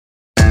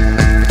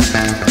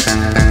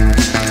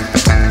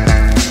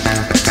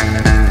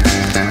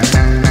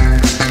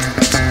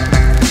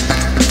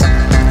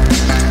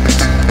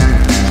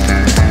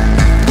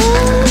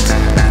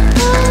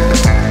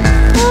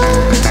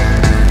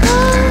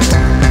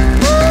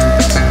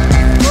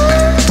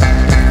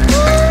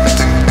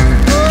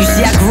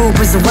group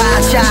was a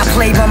wild child,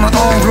 played by my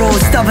own rules.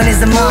 Stubborn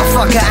as a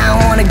motherfucker, I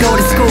don't wanna go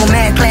to school.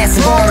 Math class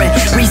is boring,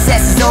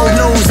 recess is old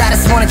news. I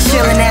just wanna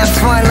chill and have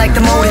fun like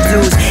the motor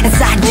dudes. And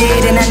so I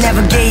did, and I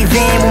never gave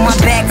in. With my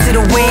back to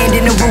the wind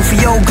and the roof of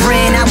your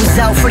grin, I was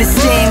out for the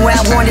sting, where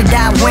I wanted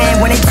I'd win.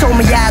 When they told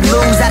me I'd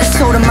lose, I just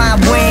told them I'd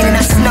win. And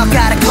I snuck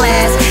out of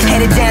class,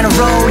 headed down the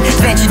road,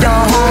 ventured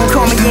on home,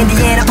 called me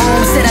Indiana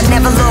Ohm. Said I'd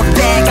never look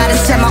back, I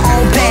just set my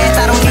own path.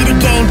 I don't need a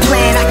game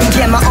plan, I can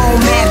get my own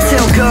map.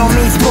 Till girl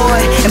meets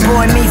boy, and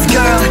boy meets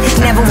girl.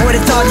 Never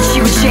would've thought that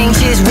she would change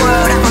his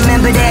world. I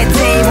remember that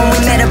day when we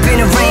met up in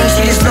the rain.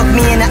 She just looked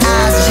me in the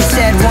eyes and she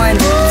said one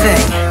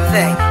thing.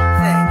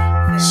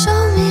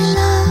 Show me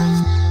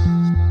love.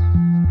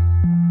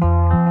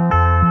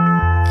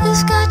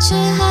 It's got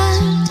your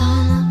hand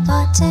on the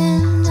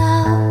button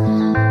now.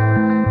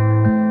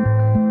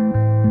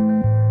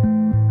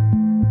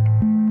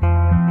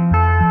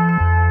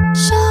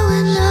 Show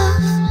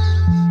enough.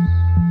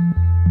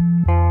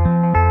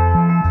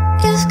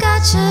 It's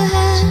got your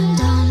hand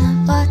on the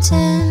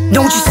button.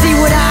 Don't you see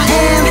what I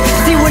am?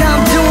 See what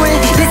I'm doing?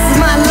 This is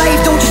my life,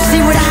 don't you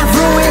see what I've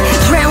ruined?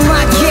 Drown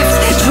my gifts,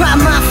 drop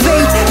my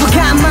faith,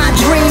 forgot my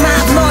dream.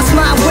 I've lost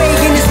my way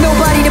and there's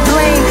nobody to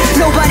blame,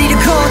 nobody to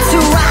call to.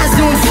 I was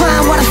doing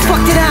fine, why the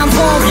fuck did I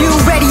involve you?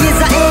 Ready as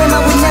I am,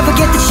 I would never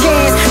get the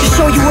chance to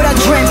show you what I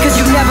dreamt, cause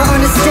you never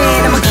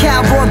understand. I'm a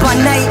cowboy by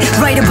night,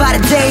 writer by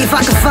the day. If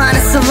I could find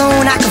a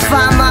saloon, I could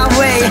find my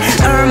way.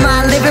 Earn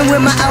my living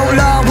with my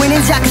outlaw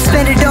winnings. I could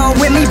spend it all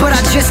with me, but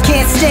I just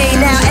can't stay.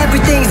 Now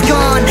everything's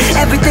gone,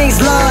 everything's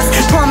lost.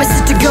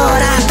 Promises to God,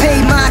 I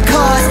paid my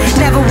cost.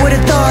 Never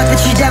would've thought that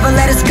she'd ever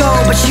let us go,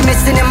 but she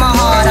missed it in my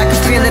heart, I can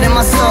feel it in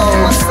my soul.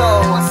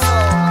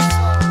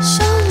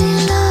 Show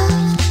me love.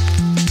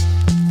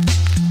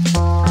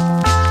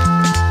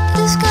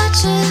 It's got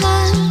your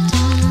hand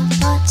on the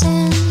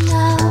button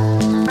now.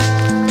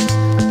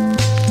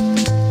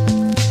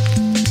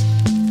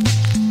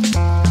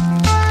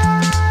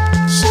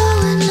 Show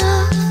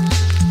enough.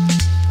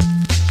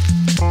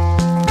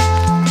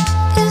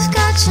 It's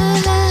got your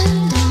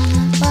hand on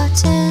the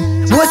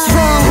button now. What's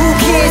wrong? Who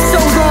cares? So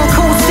long,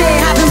 cold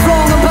stare. I've been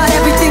wrong about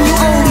everything you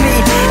owe me.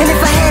 And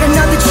if I had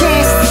another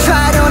chance to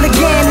try it on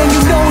again, then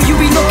you know you'd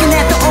be looking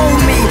at the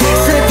old me.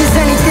 So if there's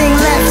anything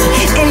left,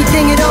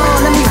 anything at all,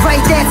 let me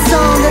write that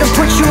song that'll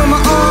put you in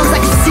my arms. I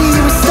can see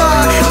you a star.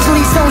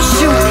 Please don't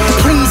shoot.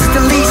 Please, at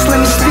the least, let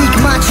me speak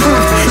my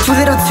truth. Too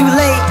little, too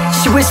late.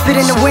 She whispered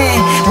in the wind,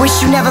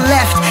 wish you never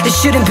left, it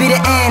shouldn't be the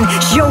end.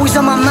 She always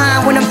on my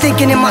mind when I'm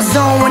thinking in my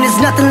zone. When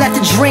there's nothing left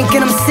to drink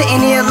and I'm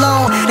sitting here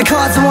alone. The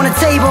cards are on the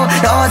table,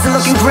 the odds are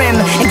looking grim.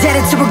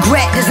 Indebted to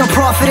regret, there's no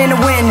profit in the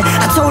win.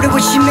 I told her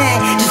what she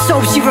meant, just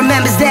hope she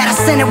remembers that. I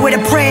sent her with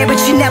a prayer, but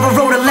she never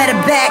wrote a letter.